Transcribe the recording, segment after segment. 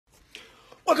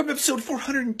Welcome to episode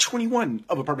 421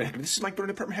 of Apartment Hacker. This is Mike Byrne,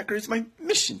 Apartment Hacker. It's my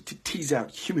mission to tease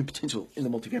out human potential in the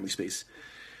multifamily space.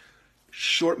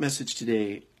 Short message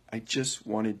today. I just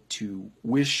wanted to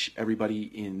wish everybody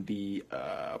in the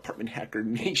Apartment Hacker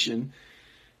Nation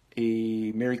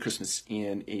a Merry Christmas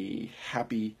and a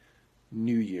Happy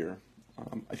New Year.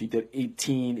 I think that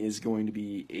 18 is going to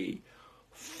be a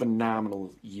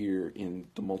phenomenal year in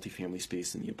the multifamily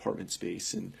space and the apartment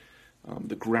space, and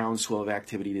the groundswell of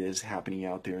activity that is happening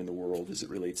out there in the world as it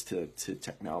relates to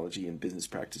technology and business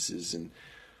practices and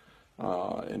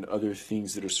other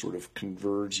things that are sort of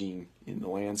converging in the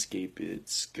landscape.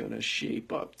 It's going to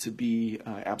shape up to be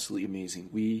absolutely amazing.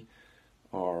 We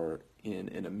are in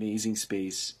an amazing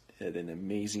space at an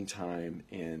amazing time,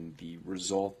 and the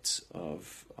results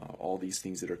of all these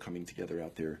things that are coming together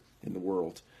out there in the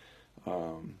world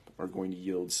are going to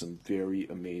yield some very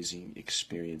amazing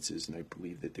experiences, and I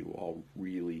believe that they will all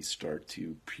really start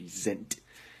to present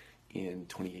in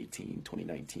 2018,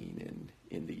 2019, and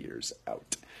in the years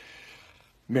out.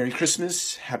 Merry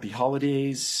Christmas, Happy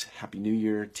Holidays, Happy New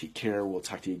Year, take care, we'll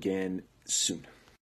talk to you again soon.